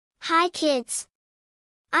Hi kids.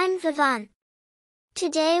 I'm Vivaan.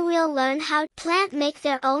 Today we'll learn how plants make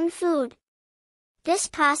their own food. This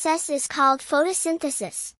process is called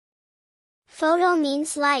photosynthesis. Photo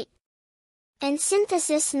means light, and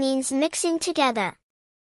synthesis means mixing together.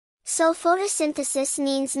 So photosynthesis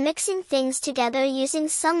means mixing things together using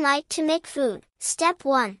sunlight to make food. Step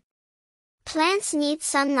 1. Plants need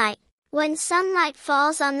sunlight. When sunlight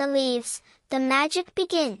falls on the leaves, the magic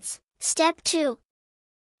begins. Step 2.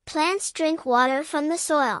 Plants drink water from the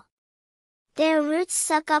soil. Their roots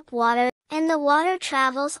suck up water, and the water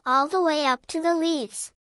travels all the way up to the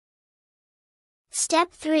leaves.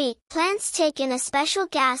 Step 3. Plants take in a special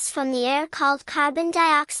gas from the air called carbon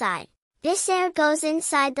dioxide. This air goes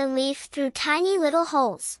inside the leaf through tiny little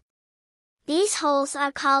holes. These holes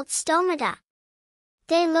are called stomata.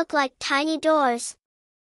 They look like tiny doors.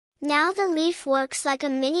 Now the leaf works like a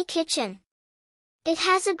mini kitchen. It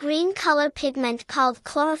has a green color pigment called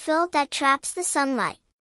chlorophyll that traps the sunlight.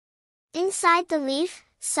 Inside the leaf,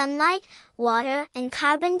 sunlight, water, and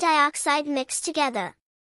carbon dioxide mix together,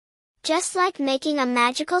 just like making a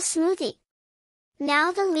magical smoothie.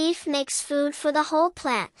 Now the leaf makes food for the whole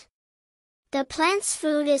plant. The plant's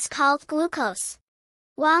food is called glucose.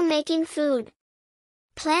 While making food,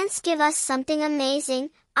 plants give us something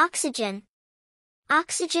amazing, oxygen.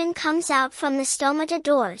 Oxygen comes out from the stomata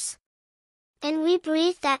doors, and we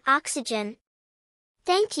breathe that oxygen.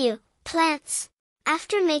 Thank you, plants.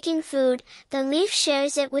 After making food, the leaf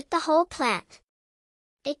shares it with the whole plant.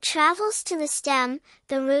 It travels to the stem,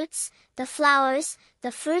 the roots, the flowers,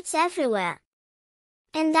 the fruits everywhere.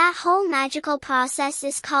 And that whole magical process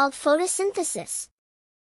is called photosynthesis.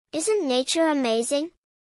 Isn't nature amazing?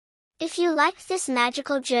 If you liked this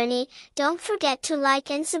magical journey, don't forget to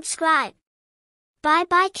like and subscribe. Bye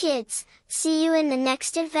bye kids, see you in the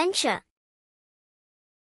next adventure.